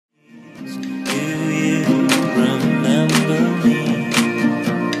Do you remember me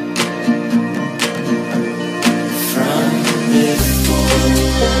from before?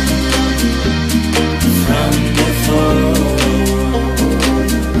 From before?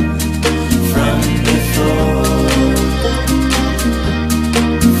 From before?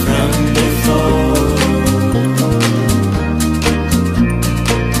 From before?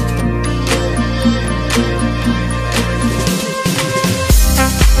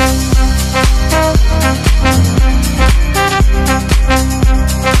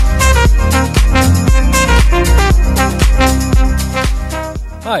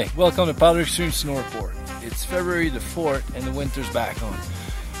 Hi, welcome to Powder Extreme Snow Report. It's February the 4th and the winter's back on.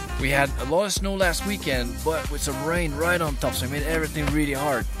 We had a lot of snow last weekend, but with some rain right on top, so it made everything really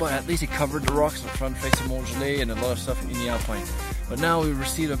hard. But at least it covered the rocks in the front face of Mont Gelé and a lot of stuff in the Alpine. But now we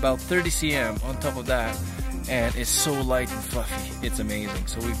received about 30 cm on top of that, and it's so light and fluffy. It's amazing.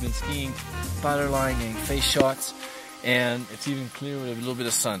 So we've been skiing, powder line, getting face shots, and it's even clear with a little bit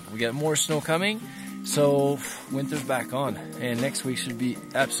of sun. We got more snow coming. So winter's back on, and next week should be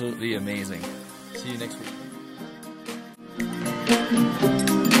absolutely amazing. See you next week.